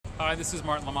Hi, this is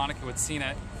LaMonica with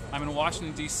CNET. I'm in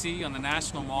Washington D.C. on the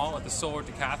National Mall at the Solar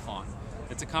Decathlon.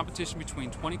 It's a competition between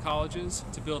 20 colleges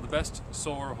to build the best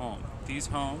solar home. These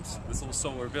homes, this little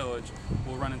solar village,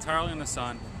 will run entirely in the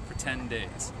sun for 10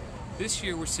 days. This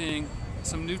year we're seeing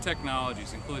some new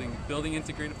technologies, including building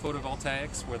integrated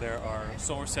photovoltaics, where there are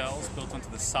solar cells built onto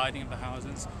the siding of the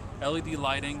houses, LED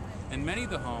lighting, and many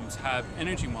of the homes have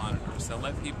energy monitors that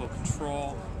let people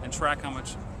control and track how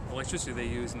much electricity they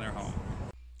use in their home.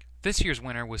 This year's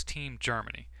winner was Team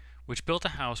Germany, which built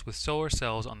a house with solar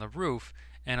cells on the roof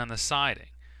and on the siding.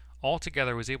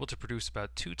 Altogether, was able to produce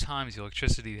about 2 times the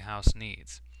electricity the house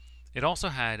needs. It also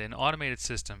had an automated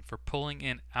system for pulling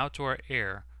in outdoor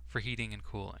air for heating and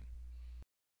cooling.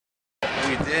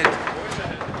 We did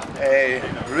a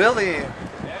really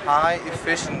high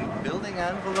efficient building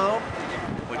envelope,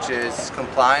 which is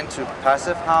compliant to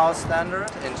Passive House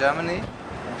standard in Germany.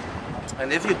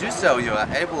 And if you do so, you are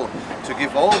able to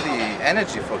give all the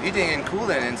energy for heating and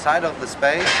cooling inside of the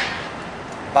space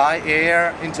by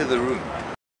air into the room.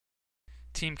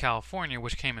 Team California,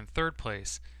 which came in 3rd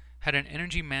place, had an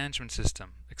energy management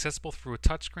system accessible through a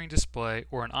touchscreen display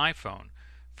or an iPhone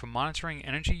for monitoring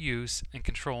energy use and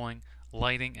controlling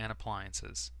lighting and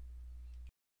appliances.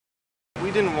 We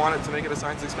didn't want it to make it a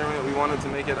science experiment. We wanted to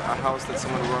make it a house that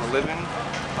someone would want to live in.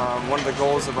 One of the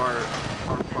goals of our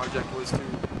project was to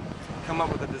come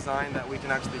up with a design that we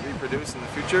can actually reproduce in the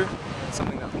future,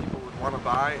 something that people would want to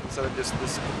buy instead of just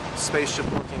this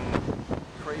spaceship-looking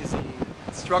crazy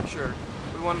structure.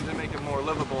 We wanted to make it more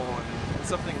livable and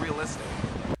something realistic.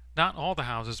 Not all the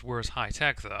houses were as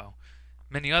high-tech, though.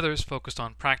 Many others focused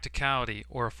on practicality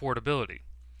or affordability.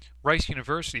 Rice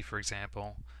University, for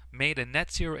example, made a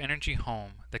net-zero energy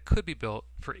home that could be built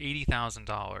for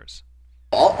 $80,000.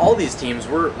 All these teams,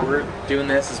 we're doing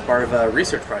this as part of a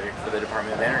research project for the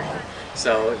Department of Energy.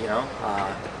 So,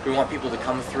 we want people to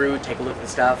come through, take a look at the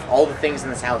stuff, all the things in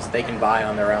this house they can buy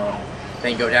on their own.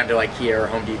 They can go down to IKEA or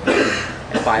Home Depot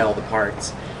and buy all the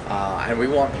parts. And we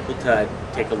want people to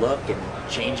take a look and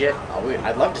change it.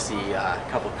 I'd love to see a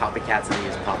couple of copycats of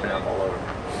these popping up all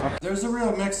over. There's a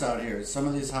real mix out here. Some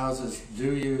of these houses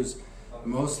do use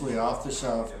mostly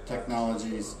off-the-shelf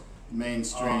technologies,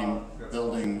 mainstream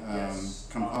building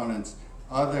components.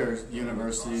 Other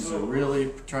universities are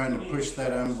really trying to push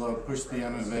that envelope, push the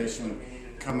innovation,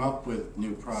 come up with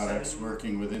new products,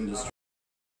 working with industry.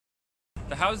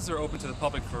 The houses are open to the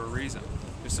public for a reason.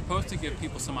 They're supposed to give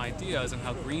people some ideas on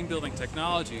how green building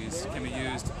technologies can be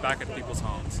used back at people's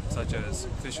homes, such as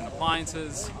efficient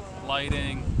appliances,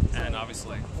 lighting, and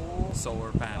obviously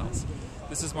solar panels.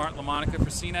 This is LaMonica for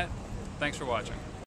CNET. Thanks for watching.